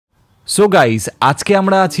So guys, আজকে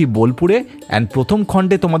আমরা আছি বোলপুরে অ্যান্ড প্রথম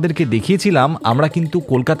খণ্ডে তোমাদেরকে দেখিয়েছিলাম আমরা কিন্তু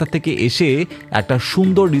কলকাতা থেকে এসে একটা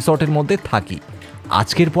সুন্দর রিসর্টের মধ্যে থাকি।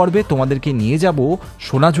 আজকের পর্বে তোমাদেরকে নিয়ে যাব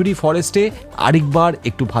সোনাঝুরি ফরেস্টে আরেকবার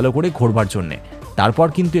একটু ভালো করে ঘোরবার জন্যে। তারপর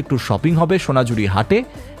কিন্তু একটু শপিং হবে সোনাঝুরি হাটে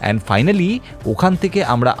অ্যান্ড ফাইনালি ওখান থেকে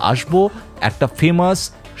আমরা আসব একটা ফেমাস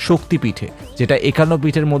শক্তিপীঠে, যেটা 51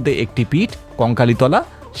 পীঠের মধ্যে একটি পীঠ কঙ্কালীতলা।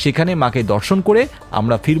 সেখানে মাকে দর্শন করে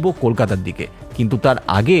আমরা ফিরবো কলকাতার দিকে। কিন্তু তার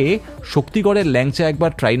আগে শক্তিগড়ের ল্যাংচা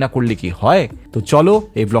একবার ট্রাই না করলে কি হয়? তো চলো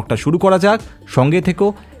এই ব্লগটা শুরু করা যাক, সঙ্গে থেকো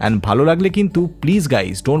অ্যান্ড ভালো লাগলে কিন্তু please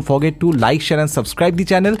guys don't forget to like, share and subscribe the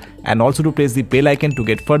channel and also two press the bell icon to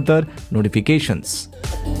get further notifications.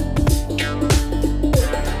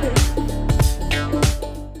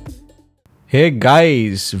 Hey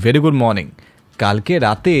guys, very good morning. কালকে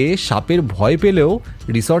রাতে সাপের ভয় পেলেও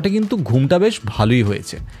রিসর্টে কিন্তু ঘুমটা বেশ ভালোই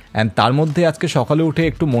হয়েছে অ্যান্ড তার মধ্যে আজকে সকালে উঠে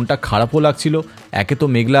একটু মনটা খারাপও লাগছিল। একে তো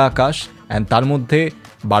মেঘলা আকাশ অ্যান্ড তার মধ্যে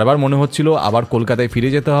বারবার মনে হচ্ছিল আবার কলকাতায় ফিরে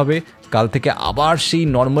যেতে হবে, কাল থেকে আবার সেই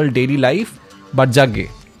নর্মাল ডেইলি লাইফ। বাট যাগে,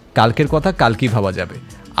 কালকের কথা কালকেই ভাবা যাবে।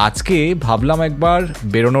 আজকে ভাবলাম একবার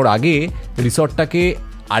বেরোনোর আগে রিসর্টটাকে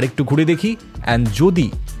আরেকটু ঘুরে দেখি অ্যান্ড যদি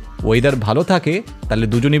ওয়েদার ভালো থাকে তাহলে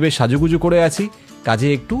দুজনই বেশ সাজুগুজু করে আছি, কাজে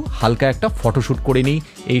একটু হালকা একটা ফটোশ্যুট করে নিই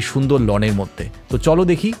এই সুন্দর লনের মধ্যে। তো চলো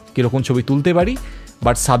দেখি কীরকম ছবি তুলতে পারি।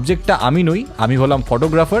 বাট সাবজেক্টটা আমি নই, আমি হলাম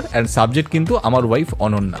ফটোগ্রাফার অ্যান্ড সাবজেক্ট কিন্তু আমার ওয়াইফ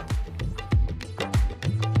অনন্যা।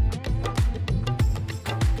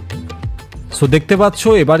 সো দেখতে পাচ্ছ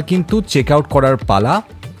এবার কিন্তু চেক আউট করার পালা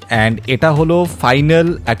অ্যান্ড এটা হলো ফাইনাল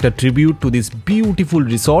একটা tribute to this beautiful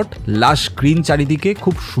resort. লাশ গ্রিন চারিদিকে,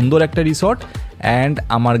 খুব সুন্দর একটা রিসর্ট অ্যান্ড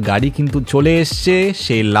আমার গাড়ি কিন্তু চলে এসছে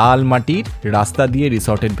সেই লাল মাটির রাস্তা দিয়ে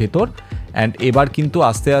রিসর্টের ভেতর অ্যান্ড এবার কিন্তু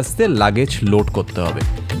আস্তে আস্তে লাগেজ লোড করতে হবে।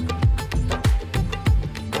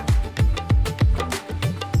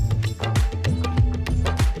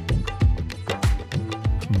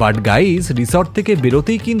 বাট গাইজ, রিসর্ট থেকে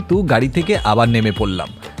বেরোতেই কিন্তু গাড়ি থেকে আবার নেমে পড়লাম।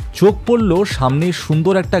 চোখ পড়ল সামনে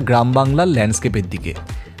সুন্দর একটা গ্রাম বাংলার ল্যান্ডস্কেপের দিকে।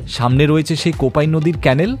 সামনে রয়েছে সেই কোপাই নদীর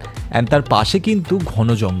ক্যানেল অ্যান্ড তার পাশে কিন্তু ঘন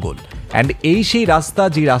জঙ্গল অ্যান্ড এই সেই রাস্তা,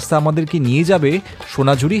 যে রাস্তা আমাদেরকে নিয়ে যাবে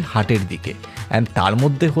সোনাঝুরি হাটের দিকে অ্যান্ড তার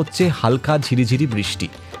মধ্যে হচ্ছে হালকা ঝিরিঝিরি বৃষ্টি।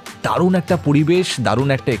 দারুণ একটা পরিবেশ, দারুণ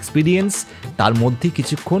একটা এক্সপিরিয়েন্স। তার মধ্যে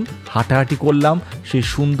কিছুক্ষণ হাঁটাহাঁটি করলাম সেই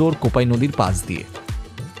সুন্দর কোপাই নদীর পাশ দিয়ে।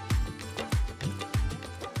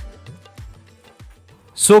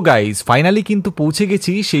 সো গাইজ, ফাইনালি কিন্তু পৌঁছে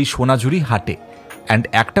গেছি সেই সোনাঝুরি হাটে অ্যান্ড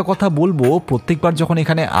একটা কথা বলবো, প্রত্যেকবার যখন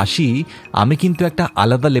এখানে আসি আমি কিন্তু একটা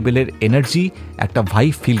আলাদা লেভেলের এনার্জি, একটা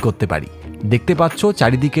ভাইব ফিল করতে পারি। দেখতে পাচ্ছ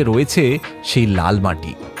চারিদিকে রয়েছে সেই লাল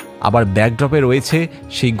মাটি, আবার ব্যাকড্রপে রয়েছে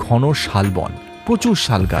সেই ঘন শালবন, প্রচুর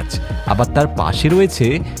শাল গাছ, আবার তার পাশে রয়েছে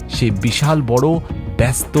সেই বিশাল বড়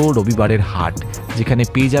ব্যস্ত রবিবারের হাট, যেখানে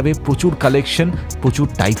পেয়ে যাবে প্রচুর কালেকশন, প্রচুর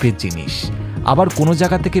টাইপের জিনিস। আবার কোনো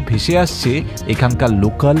জায়গা থেকে ভেসে আসছে এখানকার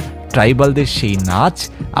লোকাল ট্রাইবালদের সেই নাচ,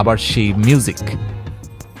 আবার সেই মিউজিক।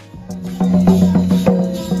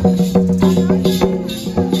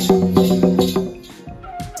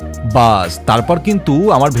 বাস তারপর কিন্তু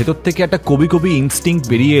আমার ভেতর থেকে একটা কবি কবি ইনস্টিংক্ট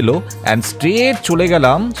বেরিয়ে এলো অ্যান্ড স্ট্রেট চলে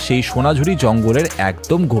গেলাম সেই সোনাঝুরি জঙ্গলের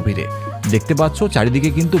একদম গভীরে। দেখতে পাচ্ছ চারিদিকে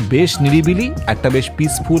কিন্তু বেশ নিরিবিলি, একটা বেশ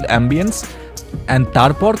পিসফুল অ্যাম্বিয়েন্স অ্যান্ড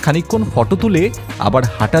তারপর খানিকক্ষণ ফটো তুলে আবার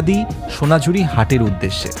হাঁটা দিই সোনাঝুরি হাটের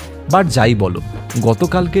উদ্দেশ্যে। বাট যাই বলো,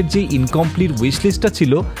 গতকালকের যে ইনকমপ্লিট উইশ লিস্টটা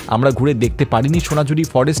ছিল, আমরা ঘুরে দেখতে পারিনি সোনাঝুরি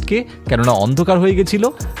ফরেস্টকে, কেননা অন্ধকার হয়ে গেছিল।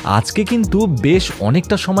 আজকে কিন্তু বেশ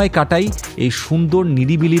অনেকটা সময় কাটাই এই সুন্দর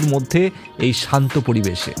নিরিবিলির মধ্যে, এই শান্ত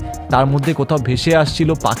পরিবেশে। তার মধ্যে কোথাও ভেসে আসছিল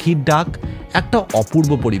পাখির ডাক, একটা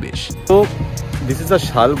অপূর্ব পরিবেশ। তো this is the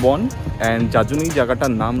Shalban and যার জন্যই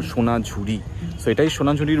জায়গাটার নাম সোনাঝুরি। সো এটাই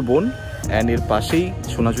সোনাঝুরির বন অ্যান্ড এর পাশেই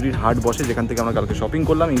সোনাঝুরির হাট বসে, যেখান থেকে আমরা কালকে শপিং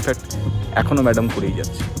করলাম। ইনফ্যাক্ট এখনও ম্যাডাম করেই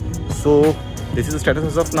যাচ্ছে। So this is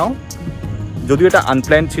status of নাও। যদিও এটা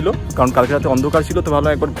আনপ্ল্যান্ড ছিল, কারণ কালকে রাতে অন্ধকার ছিল, তো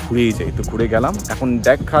ভাবলাম একবার ঘুরেই যাই। তো ঘুরে গেলাম, এখন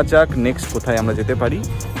দেখা যাক নেক্সট কোথায় আমরা যেতে পারি।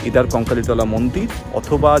 ইদার কঙ্কালীতলা মন্দির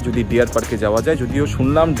অথবা যদি ডিয়ার পার্কে যাওয়া যায়, যদিও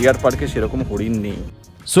শুনলাম ডিয়ার পার্কে সেরকম হরিণ নেই।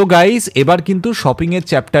 সো গাইজ, এবার কিন্তু শপিংয়ের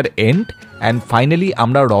চ্যাপ্টার এন্ড অ্যান্ড ফাইনালি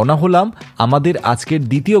আমরা রওনা হলাম আমাদের আজকের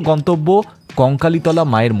দ্বিতীয় গন্তব্য কঙ্কালীতলা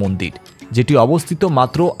মায়ের মন্দির, যেটি অবস্থিত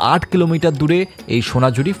মাত্র 8 কিলোমিটার দূরে এই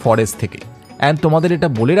সোনাঝুরি ফরেস্ট থেকে। অ্যান্ড তোমাদের এটা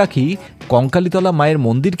বলে রাখি, কঙ্কালীতলা মায়ের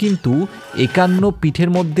মন্দির কিন্তু 51 পীঠের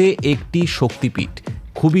মধ্যে একটি শক্তিপীঠ,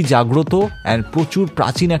 খুবই জাগ্রত অ্যান্ড প্রচুর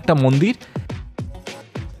প্রাচীন একটা মন্দির।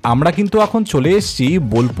 আমরা কিন্তু এখন চলে এসেছি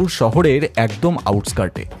বোলপুর শহরের একদম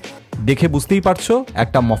আউটস্কার্টে। দেখে বুঝতেই পারছো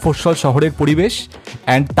একটা মফস্বল শহরের পরিবেশ।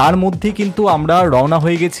 অ্যান্ড তার মধ্যে কিন্তু আমরা রওনা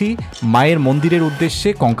হয়ে গেছি মায়ের মন্দিরের উদ্দেশ্যে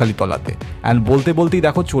কঙ্কালীতলাতে। অ্যান্ড বলতে বলতেই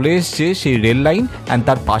দেখো চলে এসছে সেই রেল লাইন, অ্যান্ড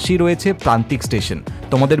তার পাশেই রয়েছে প্রান্তিক স্টেশন।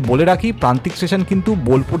 তোমাদের বলে রাখি, প্রান্তিক স্টেশন কিন্তু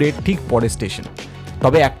বোলপুরের ঠিক পরের স্টেশন।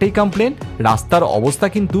 তবে একটাই কমপ্লেন, রাস্তার অবস্থা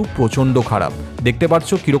কিন্তু প্রচণ্ড খারাপ। দেখতে পাচ্ছ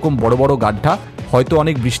কীরকম বড় বড় গাড্ডা, হয়তো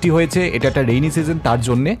অনেক বৃষ্টি হয়েছে, এটা একটা রেইনি সিজন তার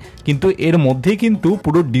জন্যে। কিন্তু এর মধ্যেই কিন্তু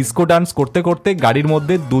পুরো ডিস্কো ডান্স করতে করতে গাড়ির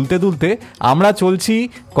মধ্যে দুলতে দুলতে আমরা চলছি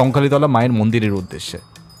কঙ্কালীতলা মায়ের মন্দিরের উদ্দেশ্যে।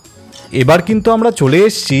 এবার কিন্তু আমরা চলে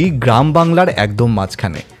এসেছি গ্রাম বাংলার একদম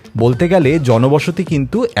মাঝখানে। বলতে গেলে জনবসতি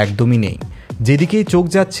কিন্তু একদমই নেই। যেদিকেই চোখ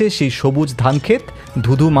যাচ্ছে সেই সবুজ ধানক্ষেত,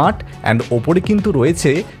 ধুধু মাঠ, অ্যান্ড ওপরে কিন্তু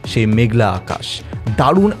রয়েছে সেই মেঘলা আকাশ।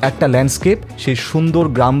 দারুণ একটা ল্যান্ডস্কেপ, সেই সুন্দর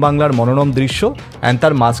গ্রাম বাংলার মনোরম দৃশ্য। অ্যান্ড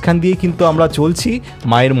তার মাঝখান দিয়ে কিন্তু আমরা চলছি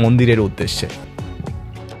মায়ের মন্দিরের উদ্দেশ্যে।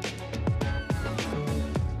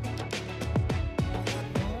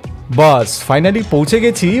 বাস ফাইনালি পৌঁছে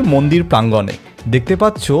গেছি মন্দির প্রাঙ্গণে। দেখতে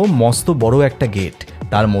পাচ্ছ মস্ত বড় একটা গেট,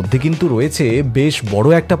 তার মধ্যে কিন্তু রয়েছে বেশ বড়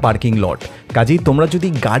একটা পার্কিং লট। কাজেই তোমরা যদি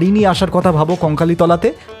গাড়ি নিয়ে আসার কথা ভাবো কঙ্কালীতলাতে,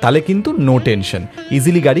 তাহলে কিন্তু নো টেনশন,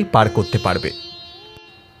 ইজিলি গাড়ি পার্ক করতে পারবে।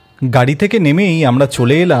 গাড়ি থেকে নেমেই আমরা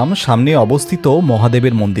চলে এলাম সামনে অবস্থিত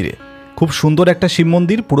মহাদেবের মন্দিরে। খুব সুন্দর একটা শিব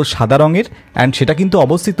মন্দির, পুরো সাদা রঙের, অ্যান্ড সেটা কিন্তু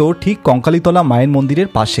অবস্থিত ঠিক কঙ্কালীতলা মায়ের মন্দিরের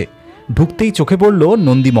পাশে। ঢুকতেই চোখে পড়ল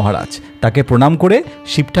নন্দী মহারাজ, তাকে প্রণাম করে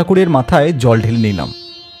শিব ঠাকুরের মাথায় জল ঢেলে নিলাম।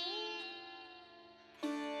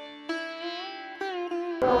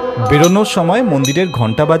 বেরোনোর সময় মন্দিরের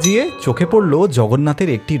ঘণ্টা বাজিয়ে চোখে পড়ল জগন্নাথের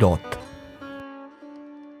একটি রথ।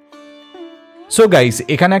 সো গাইস,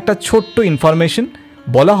 এখানে একটা ছোট্ট ইনফরমেশন।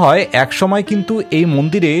 বলা হয় এক সময় কিন্তু এই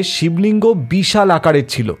মন্দিরে শিবলিঙ্গ বিশাল আকারের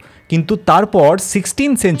ছিল, কিন্তু তারপর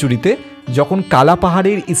 16th সেঞ্চুরিতে যখন কালা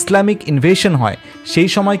পাহাড়ের ইসলামিক ইনভেশন হয়, সেই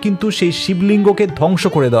সময় কিন্তু সেই শিবলিঙ্গকে ধ্বংস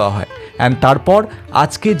করে দেওয়া হয়। অ্যান্ড তারপর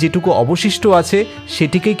আজকে যেটুকু অবশিষ্ট আছে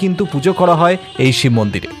সেটিকেই কিন্তু পুজো করা হয় এই শিব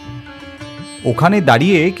মন্দিরে। ওখানে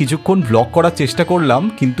দাঁড়িয়ে কিছুক্ষণ ব্লগ করার চেষ্টা করলাম,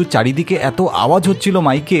 কিন্তু চারিদিকে এত আওয়াজ হচ্ছিল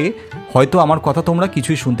মাইকে, হয়তো আমার কথা তোমরা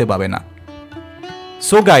কিছুই শুনতে পাবে না।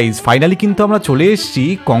 সো গাইজ, ফাইনালি কিন্তু আমরা চলে এসেছি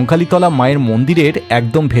কঙ্কালীতলা মায়ের মন্দিরের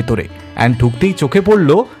একদম ভেতরে। অ্যান্ড ঢুকতেই চোখে পড়ল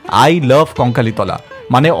আই লাভ কঙ্কালীতলা,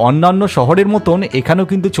 মানে অন্যান্য শহরের মতন এখানেও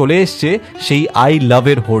কিন্তু চলে এসছে সেই আই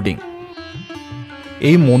লাভের হোর্ডিং।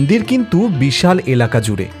 এই মন্দির কিন্তু বিশাল এলাকা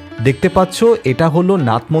জুড়ে। দেখতে পাচ্ছ এটা হলো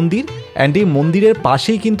নাথ মন্দির, অ্যান্ড এই মন্দিরের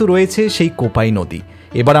পাশেই কিন্তু রয়েছে সেই কোপাই নদী।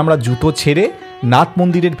 এবার আমরা জুতো ছেড়ে নাথ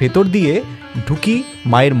মন্দিরের ভেতর দিয়ে ঢুকি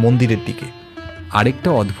মায়ের মন্দিরের দিকে। আরেকটা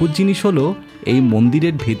অদ্ভুত জিনিস হলো, এই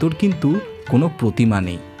মন্দিরের ভেতর কিন্তু কোনো প্রতিমা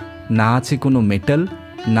নেই, না আছে কোনো মেটাল,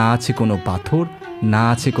 না আছে কোনো পাথর, না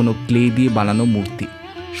আছে কোনো ক্লে দিয়ে বানানো মূর্তি।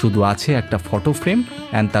 শুধু আছে একটা ফটো ফ্রেম,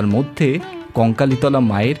 অ্যান্ড তার মধ্যে কঙ্কালীতলা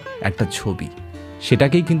মায়ের একটা ছবি।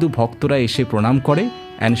 সেটাকেই কিন্তু ভক্তরা এসে প্রণাম করে,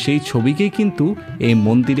 অ্যান্ড সেই ছবিকেই কিন্তু এই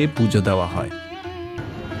মন্দিরে পুজো দেওয়া হয়।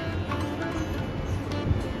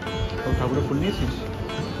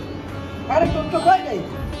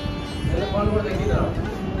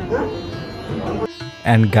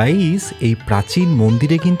 অ্যান্ড গাইস, এই প্রাচীন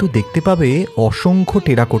মন্দিরে কিন্তু দেখতে পাবে অসংখ্য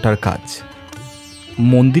টেরাকোটার কাজ।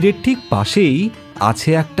 মন্দিরের ঠিক পাশেই আছে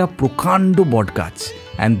একটা প্রকাণ্ড বটগাছ,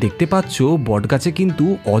 অ্যান্ড দেখতে পাচ্ছ বটগাছে কিন্তু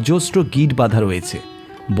অজস্র গিট বাঁধা রয়েছে।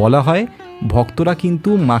 বলা হয় ভক্তরা কিন্তু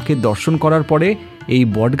মাকে দর্শন করার পরে এই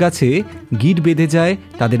বটগাছে গিট বেঁধে যায়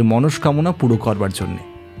তাদের মনস্কামনা পুরো করবার জন্যে।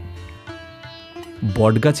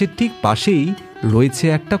 বটগাছের ঠিক পাশেই রয়েছে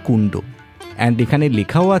একটা কুণ্ড, অ্যান্ড এখানে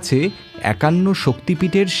লেখাও আছে 51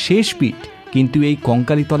 শক্তিপীঠের শেষ পীঠ কিন্তু এই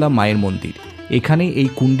কঙ্কালীতলা মায়ের মন্দির। এখানে এই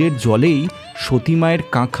কুণ্ডের জলেই সতী মায়ের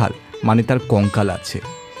কাঁখাল মানে তার কঙ্কাল আছে।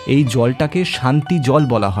 এই জলটাকে শান্তি জল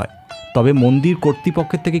বলা হয়। তবে মন্দির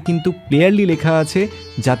কর্তৃপক্ষের থেকে কিন্তু ক্লিয়ারলি লেখা আছে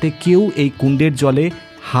যাতে কেউ এই কুণ্ডের জলে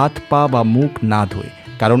হাত পা বা মুখ না ধোয়,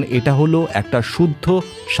 কারণ এটা হলো একটা শুদ্ধ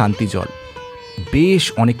শান্তি জল। বেশ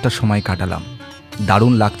অনেকটা সময় কাটালাম,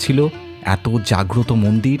 দারুণ লাগছিল। এত জাগ্রত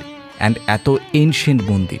মন্দির অ্যান্ড এত এনশিয়েন্ট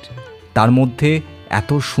মন্দির, তার মধ্যে এত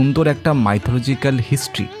সুন্দর একটা মাইথোলজিক্যাল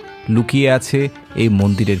হিস্ট্রি লুকিয়ে আছে এই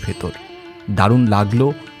মন্দিরের ভেতর। দারুণ লাগলো,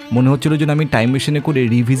 মনে হচ্ছিল যেন আমি টাইম মেশিনে করে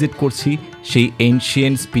রিভিজিট করছি সেই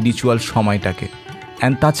এনশিয়েন্ট স্পিরিচুয়াল সময়টাকে।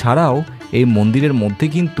 অ্যান্ড তাছাড়াও এই মন্দিরের মধ্যে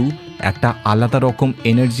কিন্তু একটা আলাদা রকম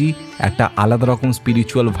এনার্জি, একটা আলাদা রকম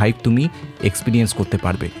স্পিরিচুয়াল ভাইব তুমি এক্সপিরিয়েন্স করতে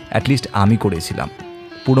পারবে। অ্যাটলিস্ট আমি করেছিলাম।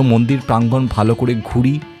 পুরো মন্দির প্রাঙ্গণ ভালো করে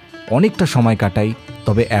ঘুরি, অনেকটা সময় কাটাই।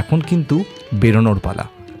 তবে এখন কিন্তু বেরোনোর পালা,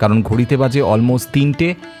 কারণ ঘড়িতে বাজে অলমোস্ট 3টে,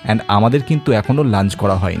 অ্যান্ড আমাদের কিন্তু এখনও লাঞ্চ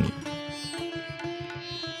করা হয়নি।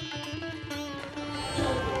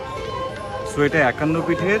 সো এটা 51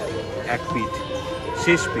 পীঠের এক পীঠ,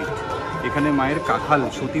 শেষ পীঠ। এখানে মায়ের কাঁখাল,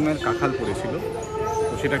 সতী মায়ের কাঁখাল পড়েছিল,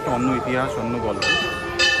 তো সেটা একটা অন্য ইতিহাস, অন্য গল্প।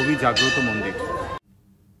 খুবই জাগ্রত মন্দির।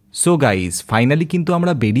 সো গাইজ, ফাইনালি কিন্তু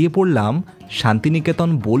আমরা বেরিয়ে পড়লাম শান্তিনিকেতন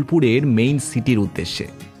বোলপুরের মেইন সিটির উদ্দেশ্যে।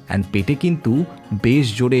 অ্যান্ড পেটে কিন্তু বেশ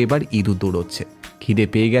জোরে এবার ইঁদুর দৌড়চ্ছে, খিদে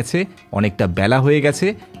পেয়ে গেছে, অনেকটা বেলা হয়ে গেছে।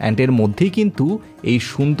 অ্যান্ড এর মধ্যেই কিন্তু এই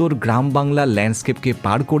সুন্দর গ্রাম বাংলা ল্যান্ডস্কেপকে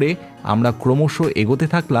পার করে আমরা ক্রমশ এগোতে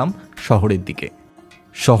থাকলাম শহরের দিকে।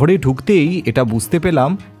 শহরে ঢুকতেই এটা বুঝতে পেলাম,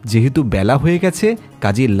 যেহেতু বেলা হয়ে গেছে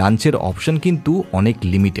কাজে লাঞ্চের অপশন কিন্তু অনেক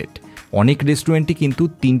লিমিটেড। অনেক রেস্টুরেন্টই কিন্তু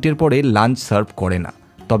 3টের পরে লাঞ্চ সার্ভ করে না।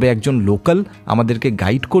 তবে একজন লোকাল আমাদেরকে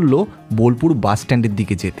গাইড করলো বোলপুর বাস স্ট্যান্ডের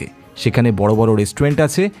দিকে যেতে। সেখানে বড় বড় রেস্টুরেন্ট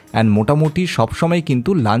আছে অ্যান্ড মোটামুটি সবসময় কিন্তু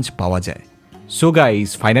লাঞ্চ পাওয়া যায়। সো গাইস,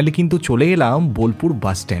 ফাইনালি কিন্তু চলে এলাম বোলপুর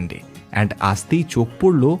বাস স্ট্যান্ডে। অ্যান্ড আসতেই চোখ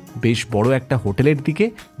পড়ল বেশ বড় একটা হোটেলের দিকে,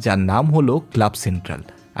 যার নাম হলো ক্লাব সেন্ট্রাল।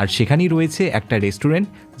 আর সেখানেই রয়েছে একটা রেস্টুরেন্ট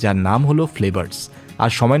যার নাম হলো ফ্লেভার্স।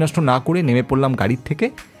 আর সময় নষ্ট না করে নেমে পড়লাম গাড়ির থেকে।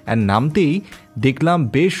 অ্যান্ড নামতেই দেখলাম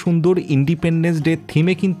বেশ সুন্দর ইন্ডিপেন্ডেন্স ডে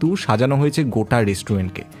থিমে কিন্তু সাজানো হয়েছে গোটা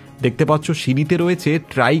রেস্টুরেন্টকে। দেখতে পাচ্ছ সিঁড়িতে রয়েছে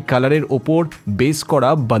ট্রাই কালারের ওপর বেস করা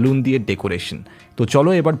বালুন দিয়ে ডেকোরেশন। তো চলো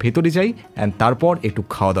এবার ভেতরে যাই অ্যান্ড তারপর একটু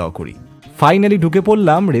খাওয়া দাওয়া করি। ফাইনালি ঢুকে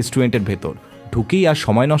পড়লাম রেস্টুরেন্টের ভেতর। ঢুকেই আর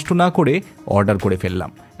সময় নষ্ট না করে অর্ডার করে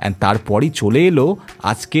ফেললাম। অ্যান্ড তারপরই চলে এলো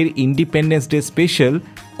আজকের independence day special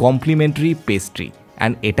complimentary pastry.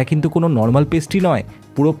 And এটা কিন্তু কোনো নর্মাল পেস্ট্রি নয়,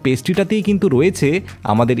 পুরো পেস্ট্রিটাতেই কিন্তু রয়েছে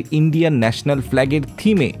আমাদের ইন্ডিয়ান ন্যাশনাল ফ্ল্যাগের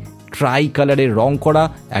থিমে ট্রাই কালারের রং করা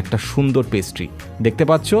একটা সুন্দর পেস্ট্রি। দেখতে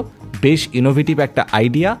পাচ্ছ, বেশ ইনোভেটিভ একটা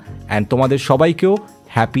আইডিয়া। অ্যান্ড তোমাদের সবাইকেও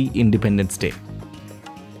হ্যাপি ইন্ডিপেন্ডেন্স ডে।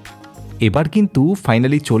 এবার কিন্তু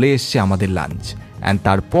ফাইনালি চলে এসছে আমাদের লাঞ্চ। অ্যান্ড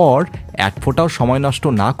তারপর এক ফোঁটাও সময় নষ্ট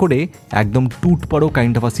না করে একদম টুটপারো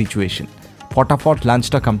কাইন্ড অফ আ সিচুয়েশন, ফটাফট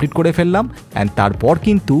লাঞ্চটা কমপ্লিট করে ফেললাম। অ্যান্ড তারপর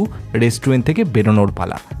কিন্তু রেস্টুরেন্ট থেকে বেরোনোর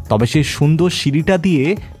পালা। তবে সেই সুন্দর সিঁড়িটা দিয়ে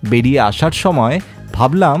বেরিয়ে আসার সময়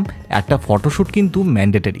ভাবলাম একটা ফটোশ্যুট কিন্তু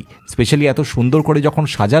ম্যান্ডেটারি, স্পেশালি এত সুন্দর করে যখন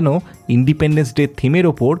সাজানো ইন্ডিপেন্ডেন্স ডে থিমের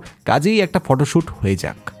ওপর, কাজেই একটা ফটোশ্যুট হয়ে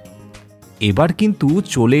যাক। এবার কিন্তু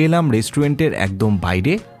চলে এলাম রেস্টুরেন্টের একদম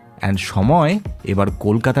বাইরে। অ্যান্ড সময় এবার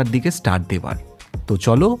কলকাতার দিকে স্টার্ট দেবার। তো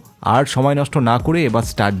চলো আর সময় নষ্ট না করে এবার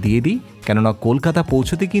স্টার্ট দিয়ে দিই, কেননা কলকাতা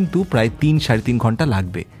পৌঁছতে কিন্তু প্রায় 3-3.5 ঘন্টা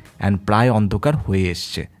লাগবে। অ্যান্ড প্রায় অন্ধকার হয়ে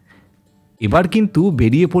এসছে। এবার কিন্তু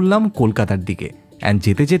বেরিয়ে পড়লাম কলকাতার দিকে। অ্যান্ড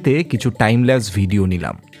যেতে যেতে কিছু টাইম ল্যাপস ভিডিও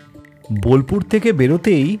নিলাম। বোলপুর থেকে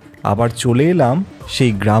বেরোতেই আবার চলে এলাম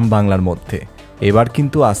সেই গ্রাম বাংলার মধ্যে। এবার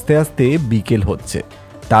কিন্তু আস্তে আস্তে বিকেল হচ্ছে।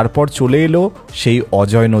 তারপর চলে এলো সেই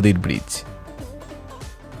অজয় নদীর ব্রিজ।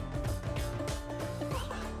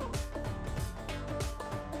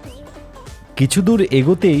 কিছু দূর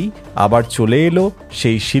এগোতেই আবার চলে এলো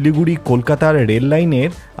সেই শিলিগুড়ি কলকাতার রেল লাইনের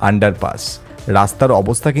আন্ডারপাস। রাস্তার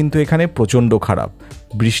অবস্থা কিন্তু এখানে প্রচণ্ড খারাপ,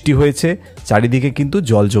 বৃষ্টি হয়েছে, চারিদিকে কিন্তু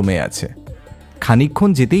জল জমে আছে। খানিকক্ষণ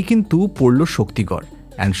যেতেই কিন্তু পড়ল শক্তিগড়।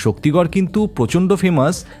 অ্যান্ড শক্তিগড় কিন্তু প্রচণ্ড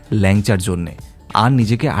ফেমাস ল্যাংচার জন্যে। আর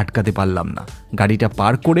নিজেকে আটকাতে পারলাম না, গাড়িটা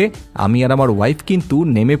পার করে আমি আর আমার ওয়াইফ কিন্তু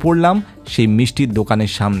নেমে পড়লাম সেই মিষ্টির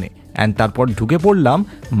দোকানের সামনে। অ্যান্ড তারপর ঢুকে পড়লাম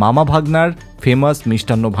মামা ভাগনার ফেমাস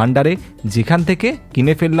মিষ্টান্ন ভাণ্ডারে, যেখান থেকে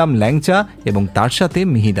কিনে ফেললাম ল্যাংচা এবং তার সাথে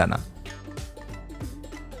মিহিদানা।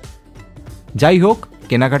 যাই হোক,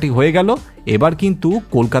 কেনাকাটি হয়ে গেল। এবার কিন্তু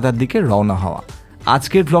কলকাতার দিকে রওনা হওয়া।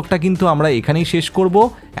 আজকের ব্লগটা কিন্তু আমরা এখানেই শেষ করব।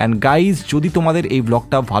 অ্যান্ড গাইজ, যদি তোমাদের এই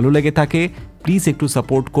ব্লগটা ভালো লেগে থাকে প্লিজ একটু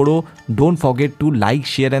সাপোর্ট করো। Don't forget to like,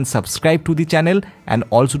 share and subscribe to the channel and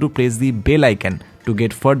also two press the bell icon to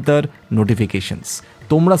get further notifications.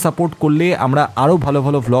 তোমরা সাপোর্ট করলে আমরা আরও ভালো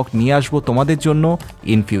ভালো ব্লগ নিয়ে আসবো তোমাদের জন্য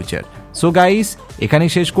ইন ফিউচার। সো গাইজ,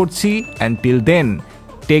 এখানেই শেষ করছি। And till then,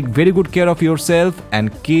 take very good care of your self and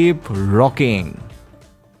keep rocking.